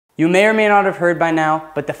You may or may not have heard by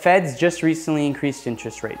now, but the Feds just recently increased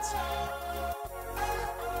interest rates.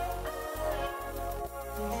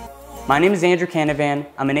 My name is Andrew Canavan.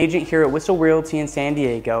 I'm an agent here at Whissel Realty in San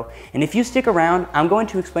Diego, and if you stick around, I'm going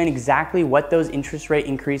to explain exactly what those interest rate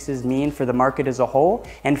increases mean for the market as a whole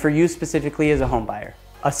and for you specifically as a home buyer.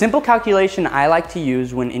 A simple calculation I like to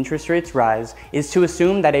use when interest rates rise is to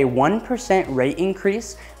assume that a 1% rate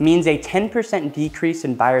increase means a 10% decrease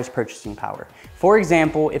in buyers' purchasing power. For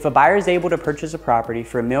example, if a buyer is able to purchase a property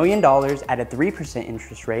for $1 million at a 3%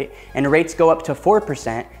 interest rate and rates go up to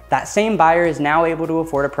 4%, that same buyer is now able to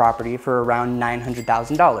afford a property for around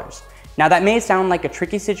 $900,000. Now that may sound like a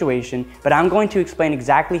tricky situation, but I'm going to explain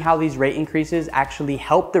exactly how these rate increases actually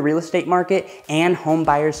help the real estate market and home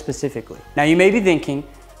buyers specifically. Now you may be thinking,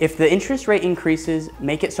 if the interest rate increases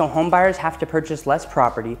make it so home buyers have to purchase less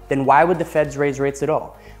property, then why would the Feds raise rates at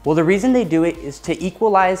all? Well, the reason they do it is to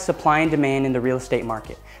equalize supply and demand in the real estate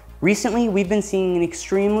market. Recently, we've been seeing an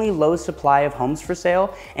extremely low supply of homes for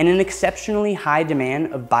sale and an exceptionally high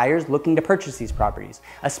demand of buyers looking to purchase these properties,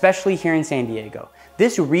 especially here in San Diego.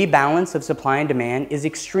 This rebalance of supply and demand is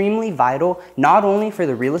extremely vital, not only for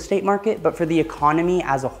the real estate market, but for the economy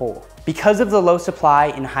as a whole. Because of the low supply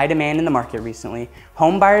and high demand in the market recently,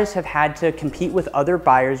 home buyers have had to compete with other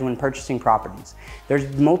buyers when purchasing properties.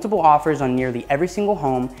 There's multiple offers on nearly every single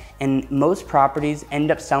home, and most properties end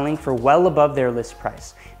up selling for well above their list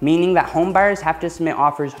price, meaning that home buyers have to submit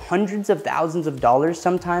offers hundreds of thousands of dollars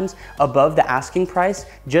sometimes above the asking price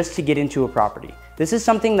just to get into a property. This is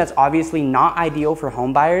something that's obviously not ideal for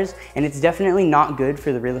home buyers, and it's definitely not good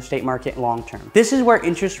for the real estate market long term. This is where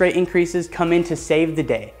interest rate increases come in to save the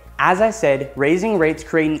day. As I said, raising rates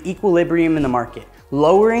create an equilibrium in the market,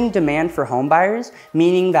 lowering demand for home buyers,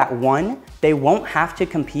 meaning that 1, they won't have to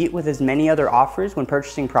compete with as many other offers when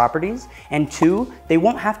purchasing properties, and 2, they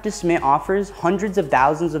won't have to submit offers hundreds of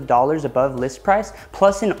thousands of dollars above list price,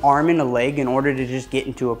 plus an arm and a leg in order to just get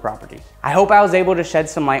into a property. I hope I was able to shed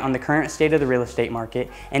some light on the current state of the real estate market,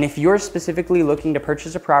 and if you're specifically looking to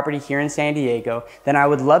purchase a property here in San Diego, then I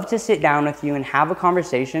would love to sit down with you and have a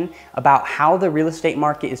conversation about how the real estate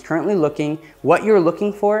market is currently looking, what you're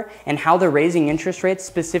looking for, and how the raising interest rates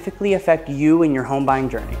specifically affect you in your home buying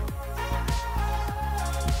journey.